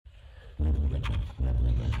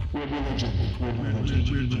This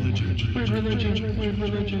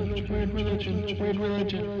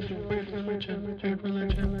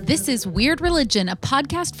is Weird Religion, a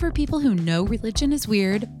podcast for people who know religion is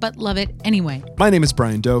weird, but love it anyway. My name is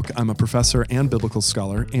Brian Doak. I'm a professor and biblical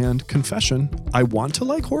scholar. And confession, I want to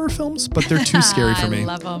like horror films, but they're too scary for me. I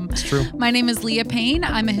love them. It's true. My name is Leah Payne.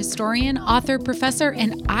 I'm a historian, author, professor,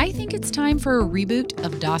 and I think it's time for a reboot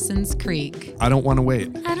of Dawson's Creek. I don't want to wait.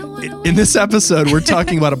 I don't want to wait. In this episode, we're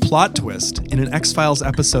talking about a plot twist in an X-Files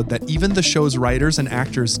episode that even the show's writers and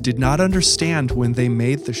actors did not understand when they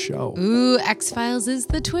made the show. Ooh, X-Files is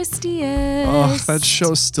the twistiest. Oh, that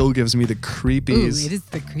show still gives me the creepies. Ooh, it is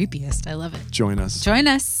the creepiest. I love it. Join us. Join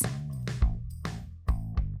us.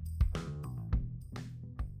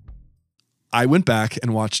 I went back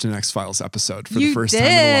and watched an X-Files episode for You the first time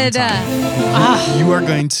in a long time. You are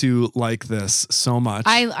going to like this so much.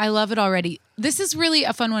 I love it already. This is really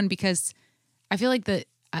a fun one because I feel like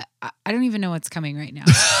I don't even know what's coming right now.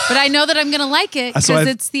 But I know that I'm going to like it because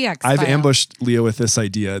it's the X-Files. I've ambushed Leah with this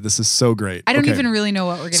idea. This is so great. I don't even really know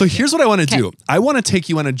what we're going to do. do. So here's what I want to do. I want to take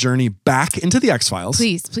you on a journey back into the X-Files.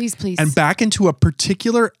 Please. And back into a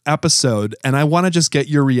particular episode. And I want to just get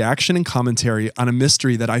your reaction and commentary on a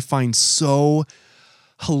mystery that I find so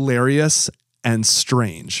hilarious and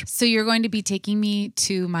strange. So you're going to be taking me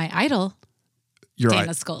to my idol,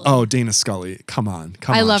 Dana Scully. Oh, Dana Scully. Come on.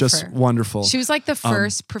 I love just her. Wonderful. She was like the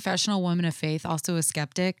first professional woman of faith, also a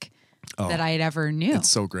skeptic that I had ever knew.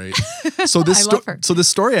 It's so great. So this love her. So the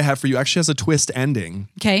story I have for you actually has a twist ending.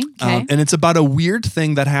 Okay. And it's about a weird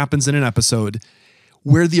thing that happens in an episode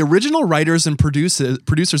where the original writers and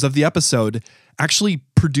producers of the episode actually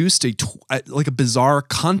produced like a bizarre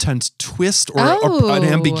content twist or an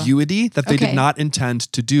ambiguity that they did not intend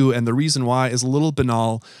to do. And the reason why is a little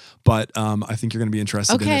banal, but I think you're going to be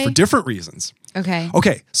interested in it for different reasons.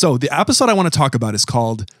 Okay. So the episode I want to talk about is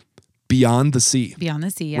called Beyond the Sea. Beyond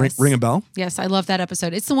the Sea, yes. Ring a bell? Yes, I love that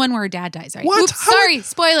episode. It's the one where her dad dies, right? What? Oops, sorry.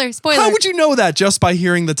 Spoiler. How would you know that just by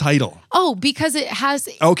hearing the title? Oh, because it has...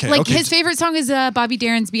 His favorite song is Bobby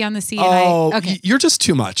Darin's Beyond the Sea. You're just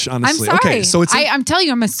too much, honestly. I'm sorry. Okay, so I'm telling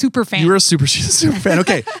you, I'm a super fan. You're a super fan.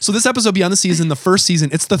 Okay, so this episode, Beyond the Sea, is in the first season.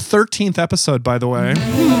 It's the 13th episode, by the way.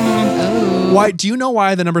 Oh. Why? Do you know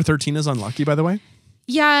why the number 13 is unlucky, by the way?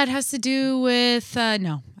 Yeah, it has to do with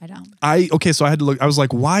no, I don't. So I had to look. I was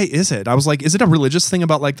like, why is it? I was like, is it a religious thing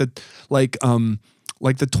about like the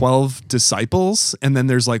 12 disciples, and then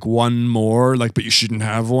there's like one more, like, but you shouldn't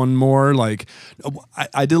have one more. Like,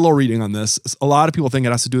 I did a little reading on this. A lot of people think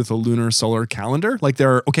it has to do with the lunar solar calendar. Like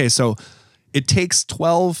so it takes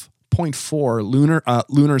 12.4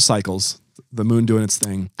 lunar cycles, the moon doing its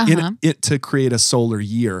thing, in it to create a solar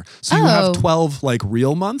year. So you have 12 like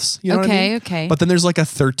real months, you know what I mean? Okay. But then there's like a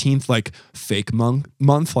 13th like fake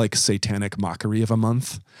month, like satanic mockery of a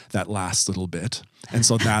month that lasts a little bit. And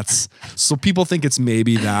so so people think it's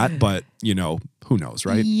maybe that, but who knows,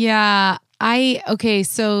 right? Yeah.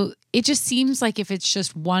 So it just seems like if it's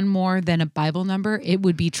just one more than a Bible number, it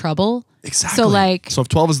would be trouble. Exactly. So if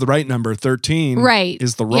 12 is the right number, 13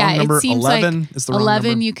 is the wrong number. 11 is the wrong number.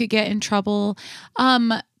 11 you could get in trouble.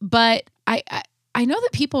 But I know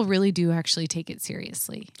that people really do actually take it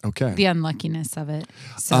seriously. Okay. The unluckiness of it.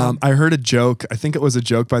 So. I heard a joke. I think it was a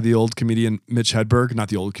joke by the old comedian Mitch Hedberg. Not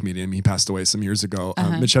the old comedian. He passed away some years ago.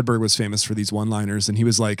 Mitch Hedberg was famous for these one-liners. And he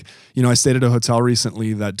was like, I stayed at a hotel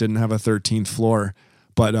recently that didn't have a 13th floor.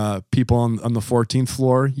 But people on the 14th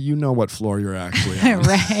floor, you know what floor you're actually on.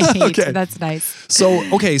 Right. Okay. That's nice.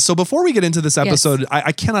 So before we get into this episode,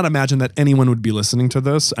 I cannot imagine that anyone would be listening to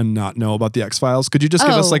this and not know about the X-Files. Could you just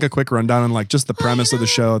give us like a quick rundown on like just the premise of the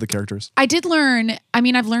show, the characters? I did learn,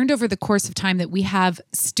 I've learned over the course of time that we have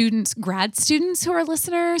grad students who are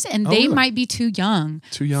listeners, and they might be too young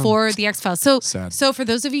for the X-Files. So, sad. So for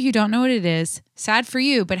those of you who don't know what it is, sad for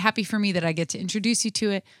you, but happy for me that I get to introduce you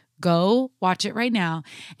to it. Go watch it right now.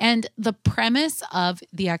 And the premise of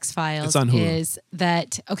the X-Files is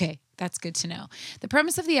that, that's good to know. The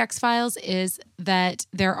premise of the X-Files is that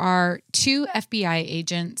there are 2 FBI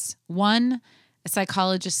agents, one a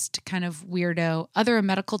psychologist kind of weirdo, other a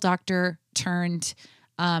medical doctor turned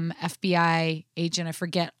FBI agent. I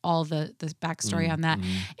forget all the backstory on that.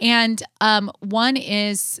 And one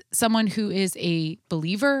is someone who is a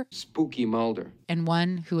believer. Spooky Mulder. And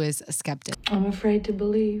one who is a skeptic. I'm afraid to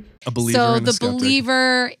believe. A believer so and a skeptic.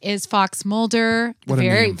 believer is Fox Mulder, What a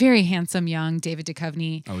very, name. very handsome young David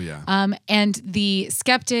Duchovny. Oh, yeah. And the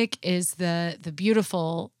skeptic is the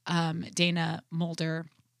beautiful Dana Mulder.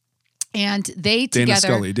 And they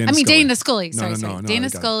together... Dana Scully. Dana Scully. Sorry. No, Dana I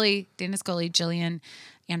got it. Scully, Jillian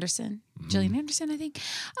Gillian Anderson, I think.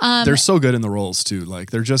 They're so good in the roles too.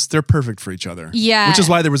 Like they're perfect for each other. Yeah. Which is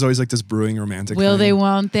why there was always like this brewing romantic Will thing. they,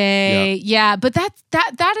 won't they? Yeah. But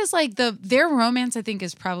that is like their romance, I think,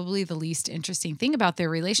 is probably the least interesting thing about their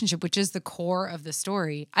relationship, which is the core of the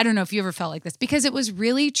story. I don't know if you ever felt like this, because it was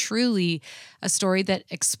really, truly a story that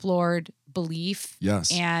explored belief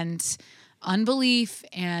and unbelief,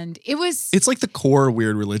 and it's like the core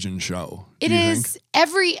Weird Religion show. It is.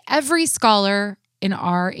 Every scholar in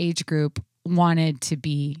our age group wanted to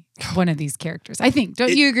be one of these characters, I think.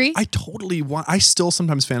 Don't you agree? I totally want. I still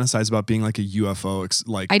sometimes fantasize about being like a UFO,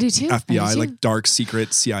 like I do too. FBI, like dark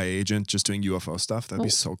secret CIA agent, just doing UFO stuff. That'd be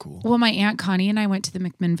so cool. Well, my Aunt Connie and I went to the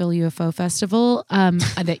McMinnville UFO Festival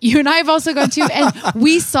that you and I have also gone to, and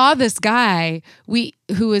we saw this guy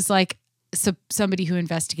who was like somebody who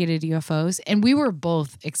investigated UFOs, and we were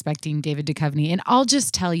both expecting David Duchovny, and I'll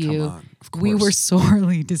just tell you, we were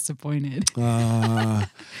sorely disappointed.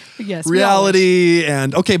 Yes, reality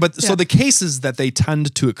and so the cases that they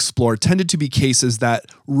tend to explore tended to be cases that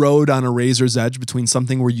rode on a razor's edge between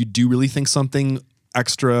something where you do really think something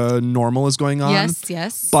extra normal is going on.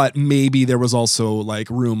 Yes. But maybe there was also like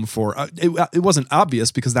room for it wasn't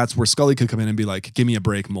obvious, because that's where Scully could come in and be like, "Give me a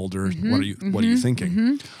break, Mulder. What are you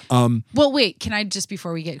thinking?" Well, wait. Can I just,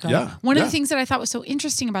 before we get going? One of the things that I thought was so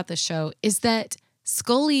interesting about this show is that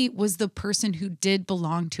Scully was the person who did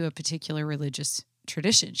belong to a particular religious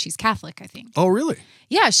tradition. She's Catholic, I think. Oh, really?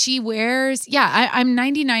 Yeah, she wears, I'm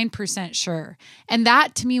 99% sure. And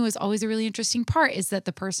that to me was always a really interesting part, is that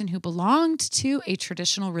the person who belonged to a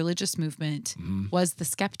traditional religious movement was the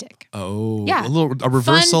skeptic. Oh, yeah. A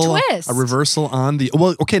reversal. Fun twist. A reversal on the,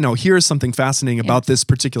 well, okay, no, here's something fascinating about this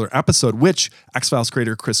particular episode, which X-Files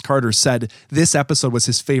creator Chris Carter said this episode was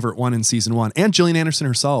his favorite one in season 1. And Gillian Anderson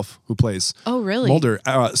herself, who plays Mulder,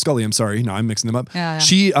 Scully, I'm sorry. No, I'm mixing them up. Yeah.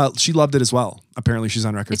 She loved it as well. Apparently she's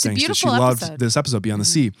on record saying she loved this episode, Beyond the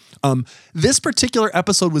Sea. This particular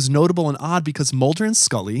episode was notable and odd because Mulder and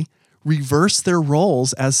Scully reversed their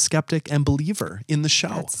roles as skeptic and believer in the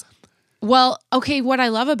show. Well, okay, what I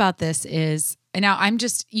love about this is, and now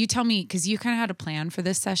you tell me, because you kind of had a plan for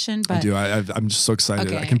this session. But I do. I'm just so excited.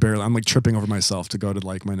 Okay. I'm like tripping over myself to go to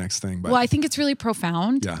like my next thing. But well, I think it's really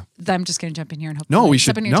profound. Yeah. I'm just going to jump in here and hope. No, we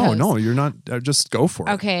should. No, you're not. Just go for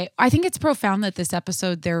it. Okay. I think it's profound that this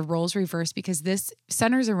episode, their roles reverse, because this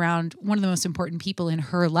centers around one of the most important people in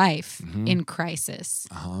her life in crisis.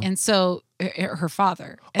 And so her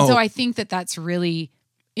father. And so I think that that's really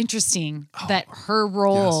interesting that her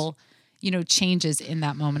role changes in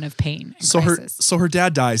that moment of pain. So her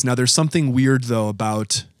dad dies. Now there's something weird though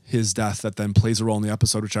about his death that then plays a role in the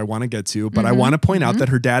episode, which I want to get to. But I want to point out that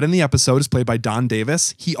her dad in the episode is played by Don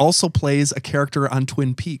Davis. He also plays a character on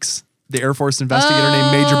Twin Peaks, the Air Force investigator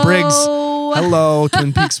named Major Briggs. Hello,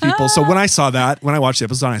 Twin Peaks people. So when I watched the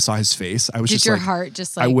episode and I saw his face, I was your heart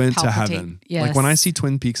just like I went palpitate? to heaven. Yes. Like when I see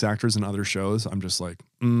Twin Peaks actors in other shows, I'm just like,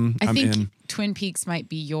 I'm in. Twin Peaks might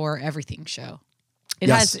be your everything show.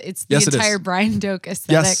 It's the Yes, entire Brian Doak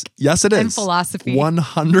aesthetic. Yes, it is. And philosophy.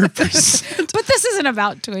 100%. But this isn't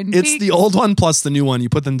about Twin Peaks. It's the old one plus the new one. You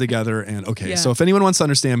put them together and so if anyone wants to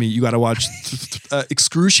understand me, you got to watch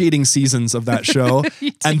excruciating seasons of that show.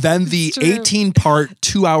 And then the 18-part,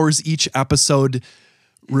 2 hours each episode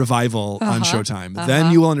revival on Showtime.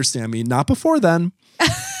 Then you will understand me. Not before then.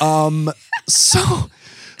 So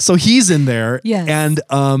he's in there. Yes. And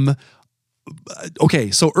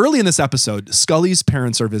so early in this episode, Scully's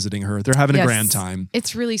parents are visiting her. They're having a grand time.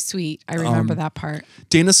 It's really sweet. I remember that part.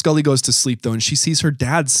 Dana Scully goes to sleep though, and she sees her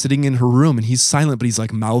dad sitting in her room, and he's silent, but he's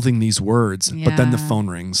like mouthing these words. But then the phone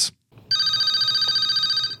rings.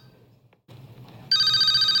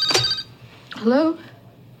 Hello?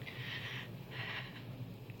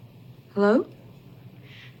 Hello?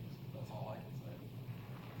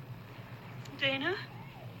 Dana?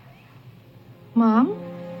 Mom?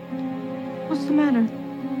 What's the matter?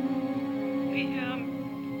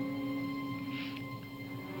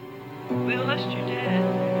 We lost your dad.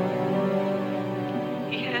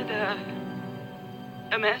 He had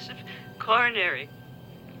a massive coronary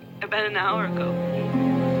about an hour ago.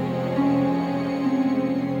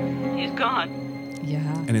 He's gone.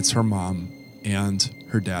 Yeah. And it's her mom, and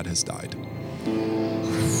her dad has died.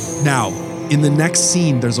 Now, in the next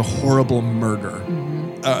scene, there's a horrible murder.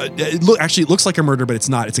 It looks like a murder, but it's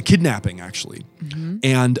not. It's a kidnapping, actually.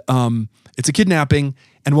 And it's a kidnapping.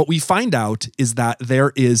 And what we find out is that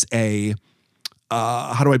there is a,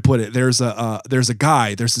 how do I put it? There's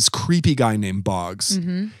this creepy guy named Boggs.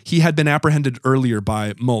 He had been apprehended earlier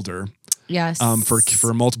by Mulder. Yes.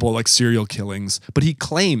 For multiple like serial killings. But he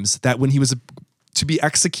claims that when he was to be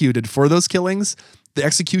executed for those killings, the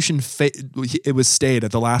execution it was stayed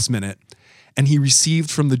at the last minute, and he received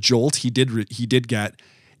from the jolt he did get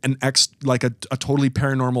a totally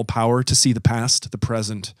paranormal power to see the past, the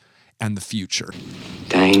present, and the future.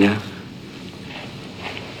 Dana,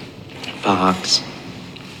 Fox,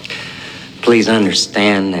 please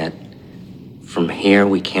understand that from here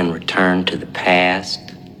we can return to the past.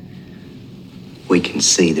 We can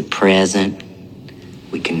see the present.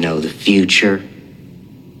 We can know the future.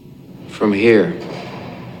 From here,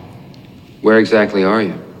 where exactly are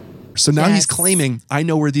you? So now he's claiming, I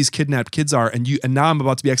know where these kidnapped kids are, and now I'm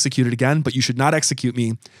about to be executed again, but you should not execute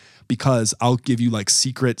me because I'll give you like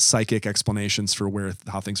secret psychic explanations for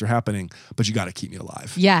how things are happening, but you got to keep me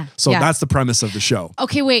alive. Yeah. So that's the premise of the show.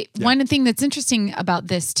 Okay, wait. Yeah. One thing that's interesting about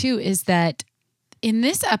this too is that in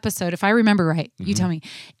this episode, if I remember right, you tell me,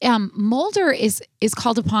 Mulder is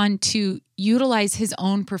called upon to utilize his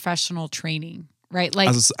own professional training. Right, like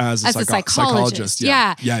as a psychologist.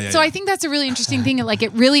 Yeah. So I think that's a really interesting thing. Like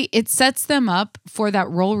it sets them up for that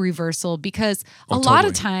role reversal because a lot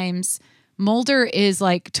of times Mulder is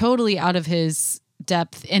like totally out of his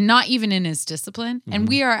depth and not even in his discipline. And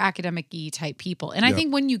we are academic-y type people. And I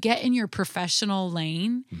think when you get in your professional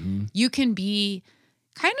lane, you can be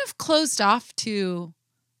kind of closed off to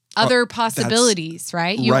other possibilities,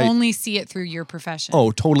 right? You only see it through your profession.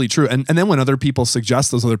 Oh, totally true. And then when other people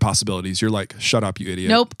suggest those other possibilities, you're like, shut up, you idiot.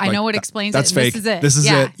 Nope, I know what explains that's it. Fake. This is it.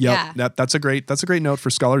 Yep. Yeah. That's a great note for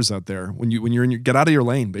scholars out there. When you're in get out of your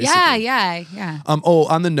lane, basically. Yeah.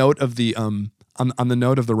 On the note of the on the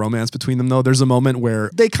note of the romance between them, though, there's a moment where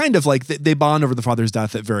they kind of like they bond over the father's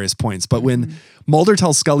death at various points. But when Mulder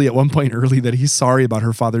tells Scully at one point early that he's sorry about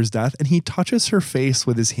her father's death, and he touches her face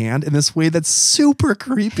with his hand in this way that's super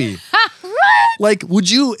creepy. Like, would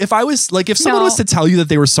you, if someone was to tell you that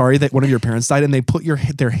they were sorry that one of your parents died and they put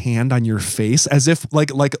their hand on your face as if like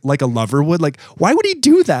a lover would, like, why would he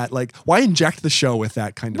do that? Like, why inject the show with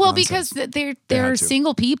that kind of nonsense? Because they're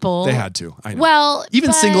single people. They had to. I know. Well,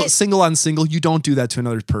 even single on single, you don't do that to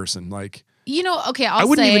another person. Like, you know, okay, I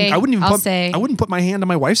wouldn't put my hand on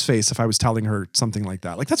my wife's face if I was telling her something like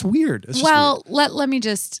that. Like, that's weird. It's weird. Let me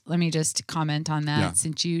just comment on that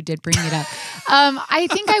since you did bring it up. I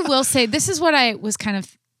think I will say this is what I was kind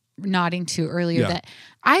of nodding to earlier, that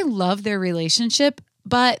I love their relationship,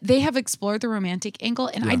 but they have explored the romantic angle,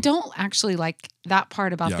 and I don't actually like that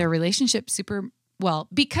part about their relationship super well,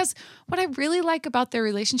 because what I really like about their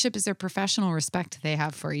relationship is their professional respect they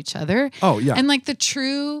have for each other. Oh, yeah. And like the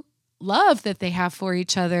true love that they have for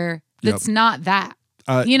each other that's not that.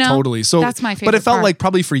 Totally. So that's my favorite. But it felt part. like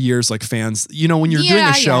probably for years, like fans, you know, when you're doing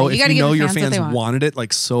a show, if you know your fans wanted it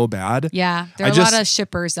like so bad. Yeah. There are a lot of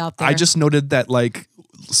shippers out there. I just noted that like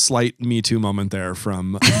slight Me Too moment there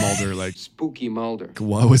from Mulder, like spooky Mulder.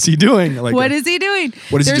 What was he doing? Like, what is he doing?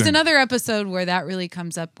 There's another episode where that really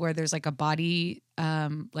comes up where there's like a body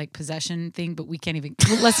like possession thing, but we can't even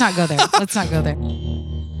let's not go there. Let's not go there.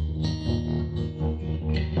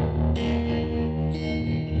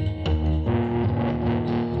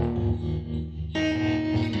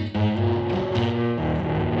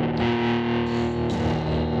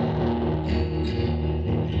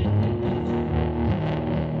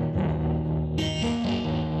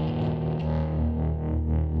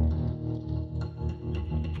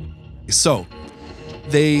 So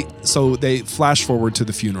they flash forward to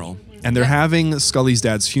the funeral, and they're having Scully's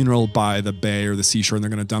dad's funeral by the bay or the seashore, and they're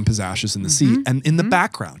going to dump his ashes in the sea. And in the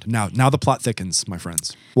background, now the plot thickens, my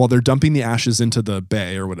friends. While they're dumping the ashes into the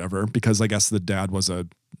bay or whatever, because I guess the dad was a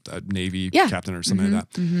Navy captain or something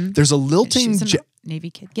like that. There's a lilting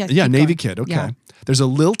Navy kid. Yeah, Navy kid. Okay. Yeah. There's a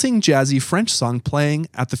lilting jazzy French song playing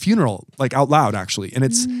at the funeral, like out loud actually. And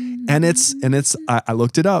it's I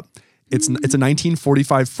looked it up. It's a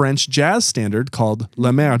 1945 French jazz standard called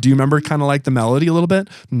La Mer. Do you remember kind of like the melody a little bit?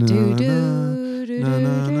 And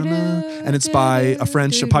it's by a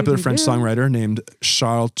popular French songwriter named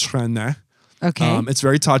Charles Trenet. Okay. It's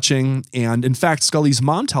very touching. And in fact, Scully's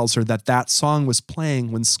mom tells her that song was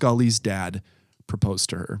playing when Scully's dad proposed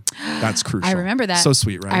to her. That's crucial. I remember that. So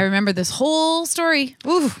sweet, right? I remember this whole story.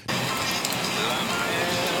 Ooh.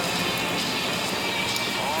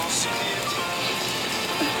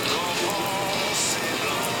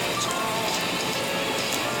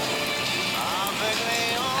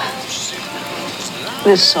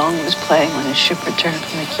 This song was playing when his ship returned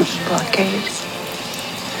from the Cuban blockade.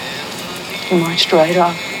 He marched right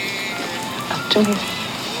up to me.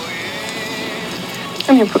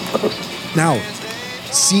 And he proposed. Now,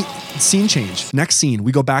 scene change. Next scene,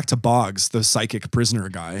 we go back to Boggs, the psychic prisoner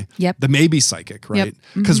guy. Yep. The maybe psychic, right?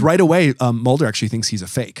 Because right away, Mulder actually thinks he's a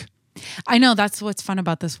fake. I know, that's what's fun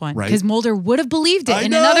about this one. Right. Because Mulder would have believed it I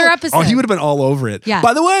in know. another episode. Oh, he would have been all over it. Yeah.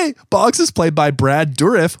 By the way, Boggs is played by Brad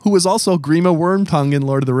Dourif, who was also Grima Wormtongue in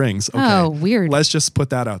Lord of the Rings. Okay. Oh, weird. Let's just put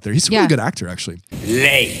that out there. He's a really good actor, actually.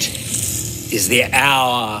 Late is the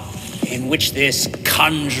hour in which this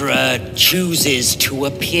conjurer chooses to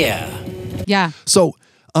appear. Yeah. So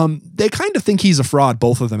they kind of think he's a fraud,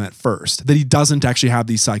 both of them at first, that he doesn't actually have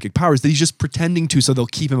these psychic powers, that he's just pretending to so they'll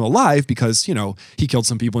keep him alive because, you know, he killed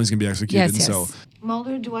some people and he's going to be executed. Yes, and so,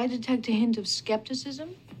 Mulder, do I detect a hint of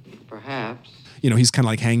skepticism? Perhaps. you know, he's kind of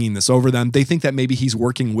like hanging this over them. They think that maybe he's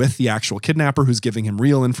working with the actual kidnapper who's giving him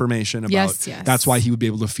real information about Yes. that's why he would be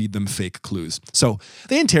able to feed them fake clues. So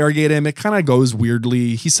they interrogate him. It kind of goes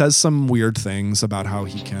weirdly. He says some weird things about how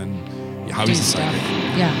he's a psychic.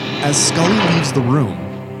 Yeah. As Scully leaves the room,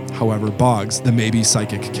 however, Boggs, the maybe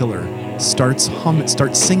psychic killer, starts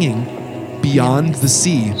singing Beyond the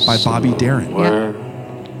Sea by Bobby Darin. Where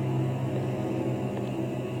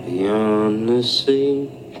beyond the sea,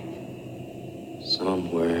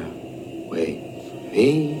 somewhere, wait for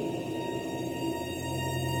me.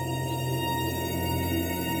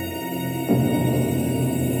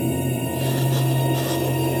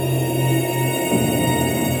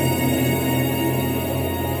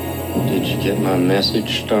 Did you get my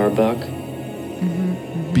message, Starbuck?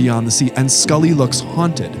 Beyond the Sea. And Scully looks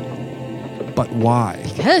haunted. But why?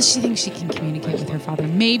 Because she thinks she can communicate with her father.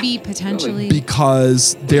 Maybe, potentially.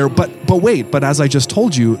 Because but as I just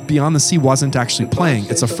told you, Beyond the Sea wasn't actually playing.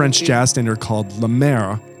 It's a French jazz standard called La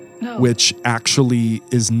Mer, which actually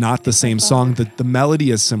is not the same song. The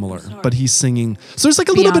melody is similar, but he's singing. So there's like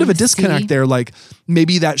a little bit of a disconnect there. Like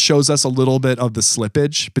maybe that shows us a little bit of the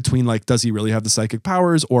slippage between like, does he really have the psychic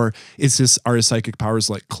powers, or are his psychic powers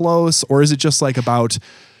like close, or is it just like about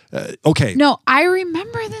okay. No, I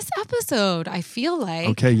remember this episode. I feel like.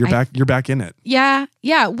 Okay, you're back in it. Yeah.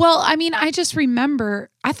 Yeah. Well, I mean, I just remember,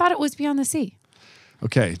 I thought it was Beyond the Sea.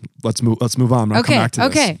 Okay, let's move on. I'll come back to this.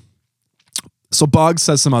 Okay. So Boggs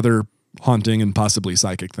says some other haunting and possibly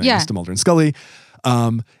psychic things to Mulder and Scully.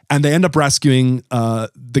 And they end up rescuing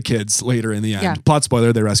the kids later in the end. Yeah. Plot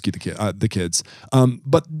spoiler, they rescue the kids.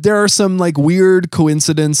 But there are some like weird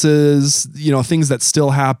coincidences, you know, things that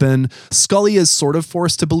still happen. Scully is sort of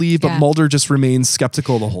forced to believe, but Mulder just remains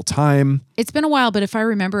skeptical the whole time. It's been a while, but if I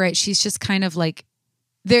remember right, she's just kind of like,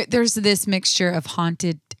 there's this mixture of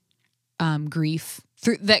haunted grief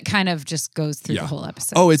that kind of just goes through the whole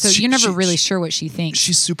episode. Oh, so you're never really sure what she thinks.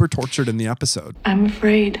 She's super tortured in the episode. I'm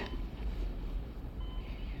afraid.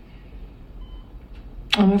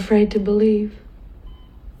 I'm afraid to believe.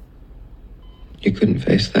 You couldn't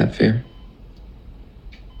face that fear?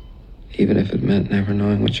 Even if it meant never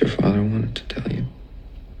knowing what your father wanted to tell you?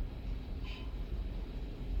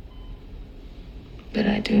 But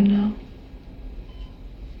I do know.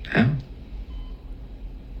 How?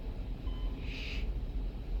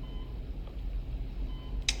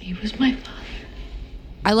 He was my father.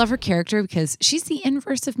 I love her character because she's the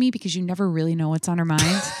inverse of me, because you never really know what's on her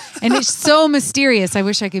mind. And it's so mysterious. I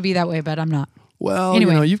wish I could be that way, but I'm not. Well,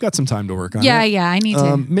 anyway. you know, you've got some time to work on it. Yeah, I need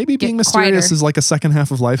to. Maybe being mysterious is like a second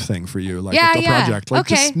half of life thing for you, like a project. Like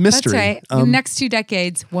just mystery. That's right. Next 2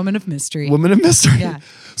 decades, woman of mystery. Woman of mystery. Yeah.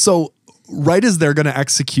 So right as they're going to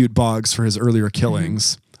execute Boggs for his earlier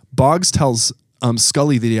killings, Boggs tells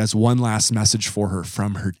Scully that he has one last message for her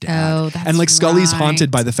from her dad. Oh, that's and like Scully's right.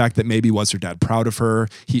 haunted by the fact that maybe was her dad proud of her?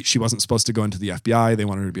 She wasn't supposed to go into the FBI. They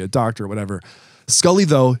wanted her to be a doctor or whatever. Scully,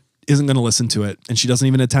 though, isn't going to listen to it, and she doesn't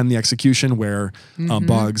even attend the execution where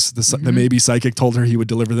Boggs, the maybe psychic, told her he would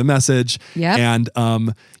deliver the message. Yep. And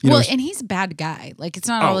and he's a bad guy. Like, it's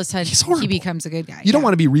not all of a sudden he becomes a good guy. You don't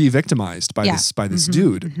want to be re-victimized by this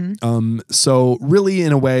dude. So really,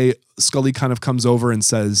 in a way, Scully kind of comes over and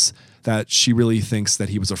says that she really thinks that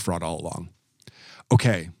he was a fraud all along.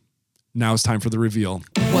 Okay, now it's time for the reveal.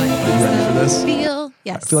 What? Are you ready for this? Reveal?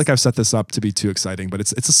 Yes. I feel like I've set this up to be too exciting, but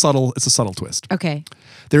it's a subtle twist. Okay.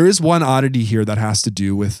 There is one oddity here that has to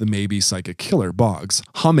do with the maybe psychic killer, Boggs,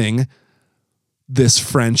 humming this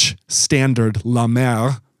French standard La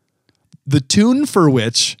Mer, the tune for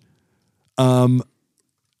which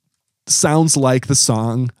sounds like the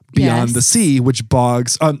song Beyond the Sea, which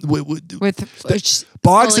Boggs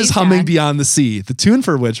Boggs is humming Beyond the Sea, the tune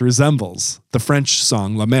for which resembles the French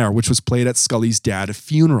song La Mer, which was played at Scully's dad's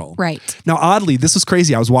funeral. Right. Now, oddly, this was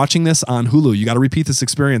crazy. I was watching this on Hulu. You got to repeat this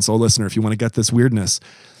experience, listener, if you want to get this weirdness.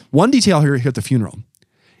 One detail here at the funeral.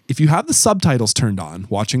 If you have the subtitles turned on,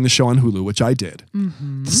 watching the show on Hulu, which I did,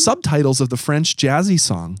 the subtitles of the French jazzy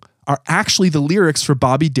song are actually the lyrics for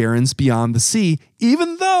Bobby Darin's Beyond the Sea,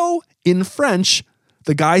 even though in French,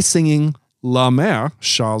 the guy singing La Mer,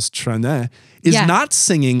 Charles Trenet, is not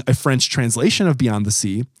singing a French translation of Beyond the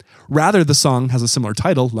Sea. Rather, the song has a similar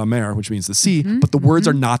title, La Mer, which means the sea, but the words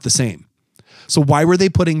are not the same. So why were they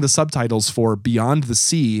putting the subtitles for Beyond the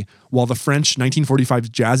Sea while the French 1945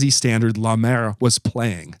 jazzy standard La Mer was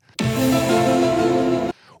playing?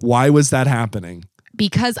 Why was that happening?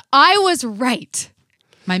 Because I was right.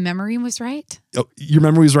 My memory was right. Oh, your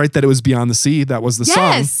memory was right that it was Beyond the Sea. That was the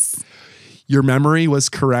song. Your memory was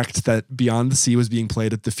correct that Beyond the Sea was being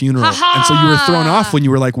played at the funeral. And so you were thrown off when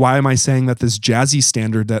you were like, why am I saying that this jazzy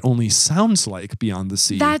standard that only sounds like Beyond the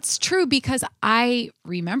Sea? That's true because I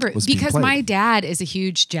remember it. Because my dad is a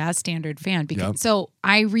huge jazz standard fan. So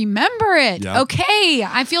I remember it. Yep. Okay.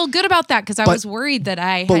 I feel good about that because I was worried that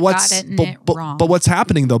I had gotten it wrong. But what's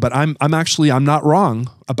happening though, but I'm not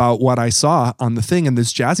wrong about what I saw on the thing and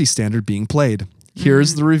this jazzy standard being played.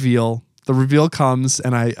 Here's the reveal. The reveal comes,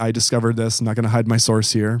 and I discovered this. I'm not going to hide my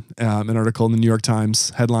source here. An article in the New York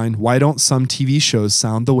Times, headline, "Why Don't Some TV Shows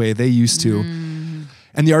Sound the Way They Used to?"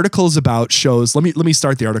 And the article is about shows. Let me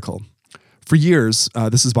start the article. For years,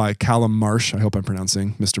 this is by Callum Marsh. I hope I'm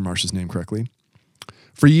pronouncing Mr. Marsh's name correctly.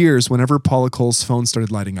 For years, whenever Paula Cole's phone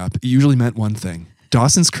started lighting up, it usually meant one thing.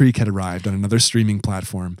 Dawson's Creek had arrived on another streaming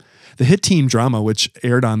platform. The hit teen drama, which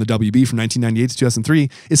aired on the WB from 1998 to 2003,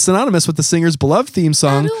 is synonymous with the singer's beloved theme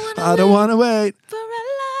song, I Don't Wanna Wait for Our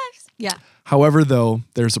Lives. Yeah. However, though,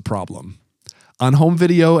 there's a problem. On home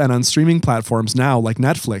video and on streaming platforms now, like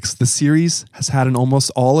Netflix, the series has had almost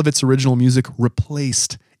all of its original music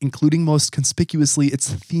replaced, including most conspicuously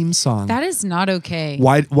its theme song. That is not okay.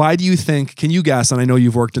 Why do you think, can you guess, and I know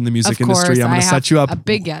you've worked in the music industry, I'm going to set you up. A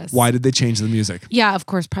big guess. Why did they change the music? Yeah, of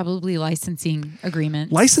course, probably licensing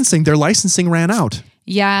agreements. Their licensing ran out.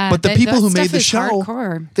 Yeah. But the people who made the show,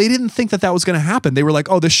 hardcore. They didn't think that was going to happen. They were like,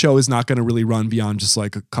 oh, this show is not going to really run beyond just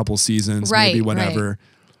like a couple seasons, maybe whatever. Right.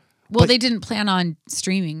 Well, they didn't plan on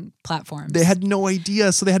streaming platforms. They had no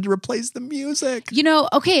idea, so they had to replace the music.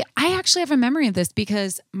 Okay, I actually have a memory of this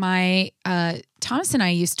because my Thomas and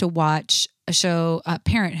I used to watch a show,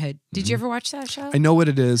 Parenthood. Did you ever watch that show? I know what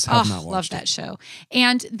it is. Have not watched love that show.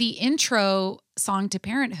 And the intro song to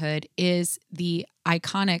Parenthood is the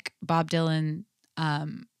iconic Bob Dylan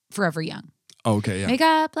Forever Young. Oh, okay, yeah. May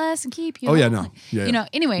God bless and keep you. Oh, yeah, no. Yeah,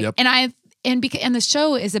 anyway, yep. And the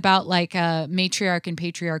show is about like a matriarch and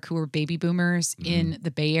patriarch who were baby boomers in the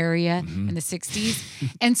Bay Area in the 60s.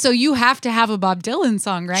 And so you have to have a Bob Dylan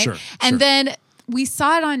song, right? Sure. And then we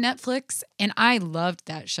saw it on Netflix and I loved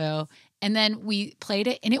that show. And then we played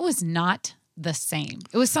it and it was not the same.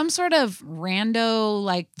 It was some sort of rando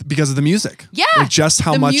like because of the music. Yeah. Like just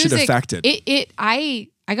how much it affected. I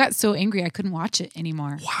got so angry I couldn't watch it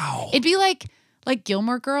anymore. Wow. It'd be like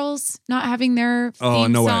Gilmore Girls not having their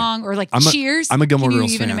theme song or Cheers. I'm a Gilmore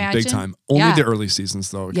Girls fan, imagine? big time. Only the early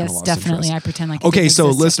seasons though. Yes, definitely. I pretend like okay. So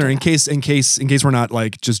listener, in case we're not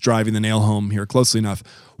like just driving the nail home here closely enough,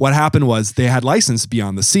 what happened was they had licensed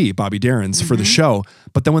Beyond the Sea, Bobby Darin's for the show,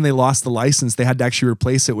 but then when they lost the license, they had to actually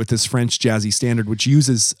replace it with this French jazzy standard, which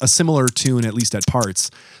uses a similar tune at least at parts,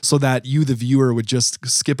 so that you, the viewer, would just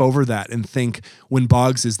skip over that and think when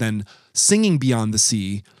Boggs is then singing Beyond the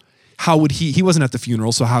Sea. How would he wasn't at the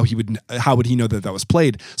funeral, so how would he know that was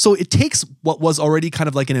played? So it takes what was already kind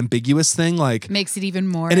of like an ambiguous thing, like makes it even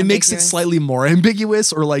more, and it makes it slightly more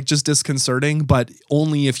ambiguous or like just disconcerting, but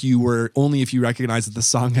only if you recognize that the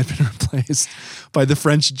song had been replaced by the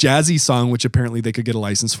French jazzy song, which apparently they could get a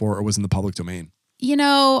license for or was in the public domain.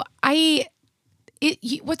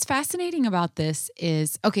 What's fascinating about this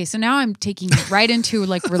is, okay, so now I'm taking it right into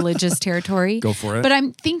like religious territory. Go for it. But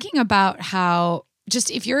I'm thinking about how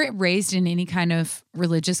just if you're raised in any kind of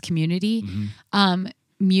religious community,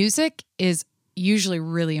 music is usually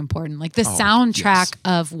really important. Like the soundtrack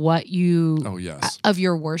of what of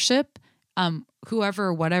your worship,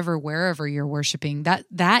 whoever, whatever, wherever you're worshiping,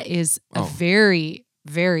 that is a very,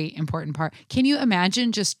 very important part. Can you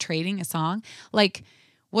imagine just trading a song? Like,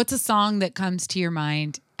 what's a song that comes to your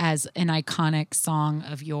mind as an iconic song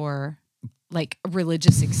of your like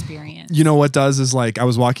religious experience? You know what does is like I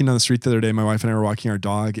was walking down the street the other day, my wife and I were walking our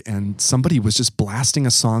dog, and somebody was just blasting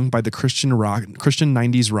a song by the Christian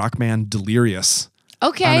 90s rock band Delirious.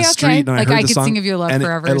 Okay. Street, like I could sing of your love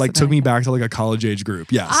forever. It like took me back to like a college age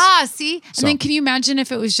group. Yes. See? And then can you imagine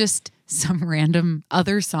if it was just some random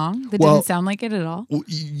other song that didn't sound like it at all?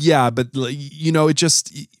 Yeah, but it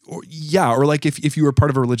just, or like if you were part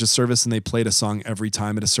of a religious service and they played a song every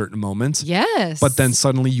time at a certain moment. Yes. But then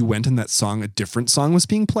suddenly you went and that song, a different song was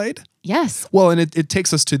being played. Yes. Well, and it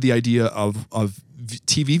takes us to the idea of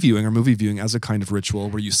TV viewing or movie viewing as a kind of ritual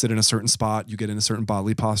where you sit in a certain spot, you get into certain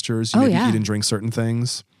bodily postures, you maybe eat and drink certain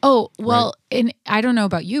things. Oh, well, I don't know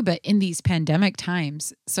about you, but in these pandemic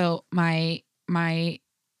times, so my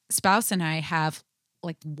spouse and I have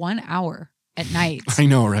like 1 hour at night. I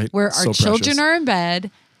know, right? Where our children are in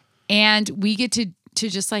bed and we get to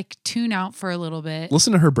just like tune out for a little bit.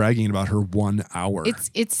 Listen to her bragging about her 1 hour.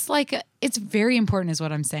 It's like it's very important is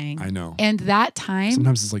what I'm saying. I know. And that time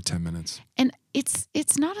sometimes it's like 10 minutes. And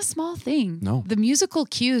it's not a small thing. No. The musical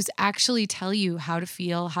cues actually tell you how to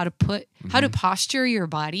feel, how to posture your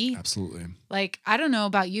body. Absolutely. Like, I don't know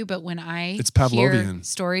about you, but when it's Pavlovian. Hear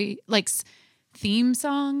story like theme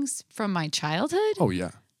songs from my childhood. Oh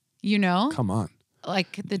yeah. You know? Come on.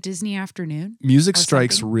 Like the Disney afternoon. Music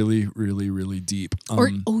strikes really, really, really deep.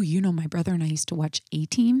 My brother and I used to watch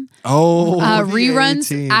A-Team. Oh,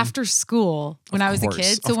 reruns A-Team. after school when I was a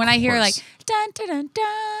kid. So when I hear like dun dun dun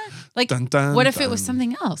dun, like dun, dun, what if it was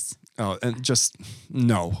something else? Oh, and just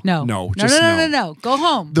no. No. Go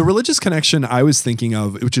home. The religious connection I was thinking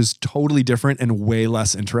of, which is totally different and way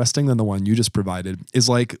less interesting than the one you just provided, is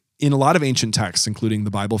like in a lot of ancient texts, including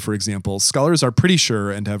the Bible, for example, scholars are pretty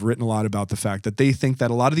sure and have written a lot about the fact that they think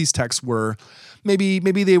that a lot of these texts were maybe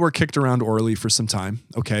they were kicked around orally for some time.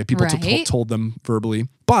 Okay, people told them verbally,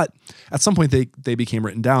 but at some point they became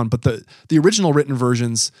written down. But the original written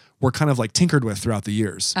versions were kind of like tinkered with throughout the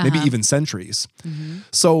years, maybe even centuries. Mm-hmm.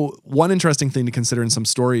 So one interesting thing to consider in some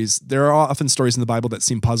stories, there are often stories in the Bible that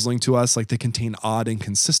seem puzzling to us, like they contain odd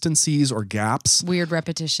inconsistencies or gaps. Weird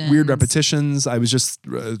repetitions. I was just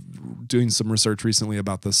doing some research recently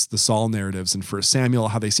about the Saul narratives and 1 Samuel,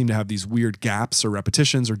 how they seem to have these weird gaps or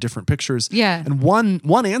repetitions or different pictures. Yeah. And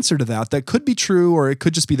one answer to that could be true, or it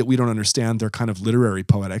could just be that we don't understand their kind of literary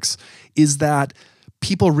poetics, is that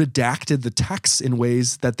people redacted the texts in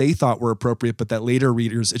ways that they thought were appropriate, but that later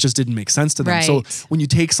readers, it just didn't make sense to them. Right. So when you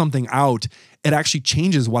take something out, it actually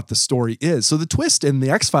changes what the story is. So the twist in the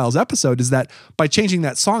X-Files episode is that by changing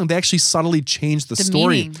that song, they actually subtly changed the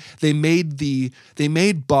story. Meaning. They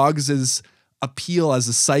made Boggs's appeal as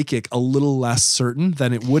a psychic a little less certain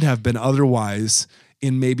than it would have been otherwise,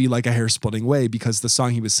 in maybe like a hair-splitting way, because the song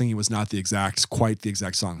he was singing was not quite the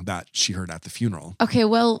exact song that she heard at the funeral. Okay,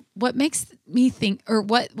 well, what makes me think, or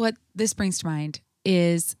what this brings to mind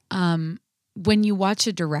is when you watch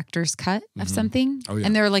a director's cut of something,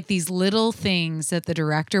 and there are like these little things that the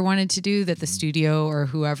director wanted to do that the studio or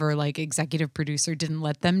whoever, like executive producer, didn't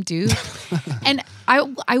let them do. And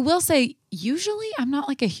I will say, usually I'm not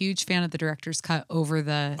like a huge fan of the director's cut over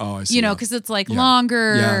the, because it's like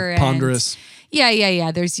longer. Yeah, ponderous.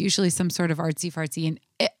 Yeah. There's usually some sort of artsy fartsy. And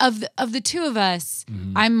of the two of us,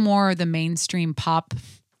 I'm more the mainstream pop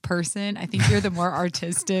person. I think you're the more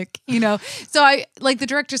artistic, So I like the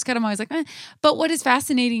director's cut. I'm always like, But what is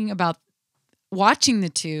fascinating about watching the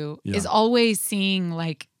two is always seeing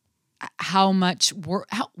like how much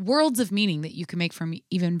worlds of meaning that you can make from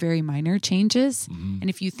even very minor changes. And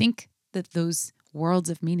if you think that those worlds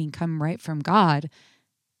of meaning come right from God,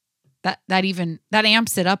 that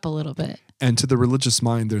amps it up a little bit. And to the religious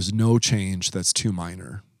mind, there's no change that's too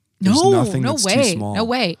minor. There's nothing that's too small. No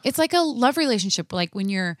way. It's like a love relationship. Like when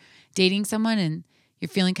you're dating someone and you're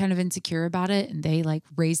feeling kind of insecure about it and they like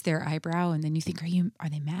raise their eyebrow and then you think, are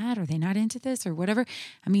they mad? Are they not into this or whatever?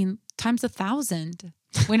 I mean, times 1,000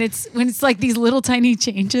 when it's like these little tiny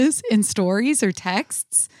changes in stories or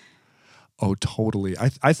texts. Oh, totally.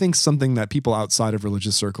 I think something that people outside of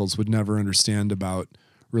religious circles would never understand about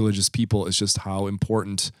religious people is just how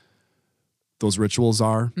important those rituals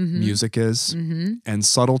are, music is, and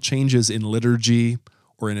subtle changes in liturgy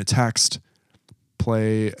or in a text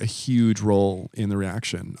play a huge role in the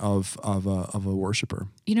reaction of a worshiper.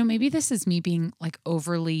 Maybe this is me being like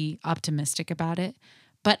overly optimistic about it,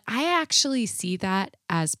 but I actually see that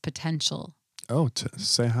as potential. Oh, to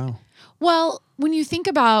say how? Well, when you think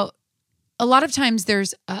about, a lot of times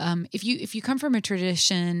there's if you come from a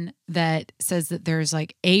tradition that says that there's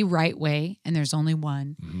like a right way and there's only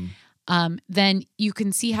one, then you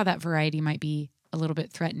can see how that variety might be a little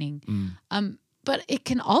bit threatening. But it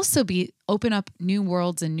can also open up new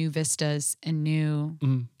worlds and new vistas and new,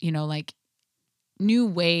 like new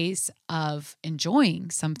ways of enjoying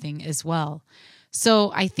something as well.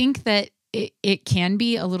 So I think that it can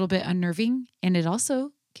be a little bit unnerving and it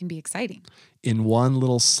also can be exciting. In one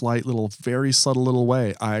very subtle little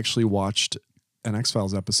way, I actually watched an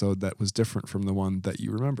X-Files episode that was different from the one that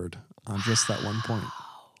you remembered on just that one point.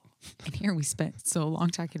 And here we spent so long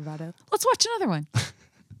talking about it. Let's watch another one.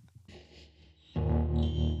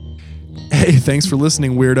 Hey, thanks for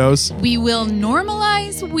listening, weirdos. We will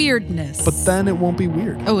normalize weirdness. But then it won't be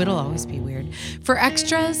weird. Oh, it'll always be weird. For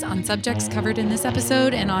extras on subjects covered in this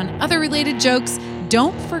episode and on other related jokes,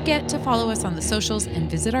 don't forget to follow us on the socials and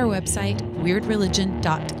visit our website,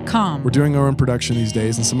 weirdreligion.com. We're doing our own production these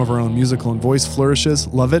days and some of our own musical and voice flourishes.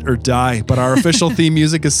 Love it or die. But our official theme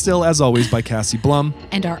music is still, as always, by Cassie Blum.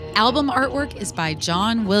 And our album artwork is by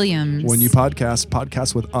John Williams. When you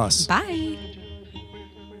podcast with us. Bye.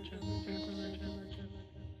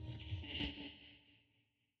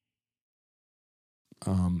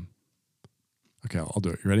 Okay, I'll do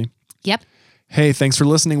it. You ready? Yep. Hey, thanks for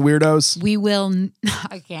listening, weirdos. We will...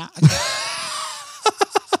 I can't.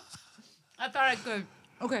 I thought I could.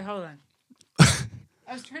 Okay, hold on.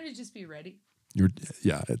 I was trying to just be ready.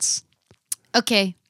 Yeah, it's... Okay.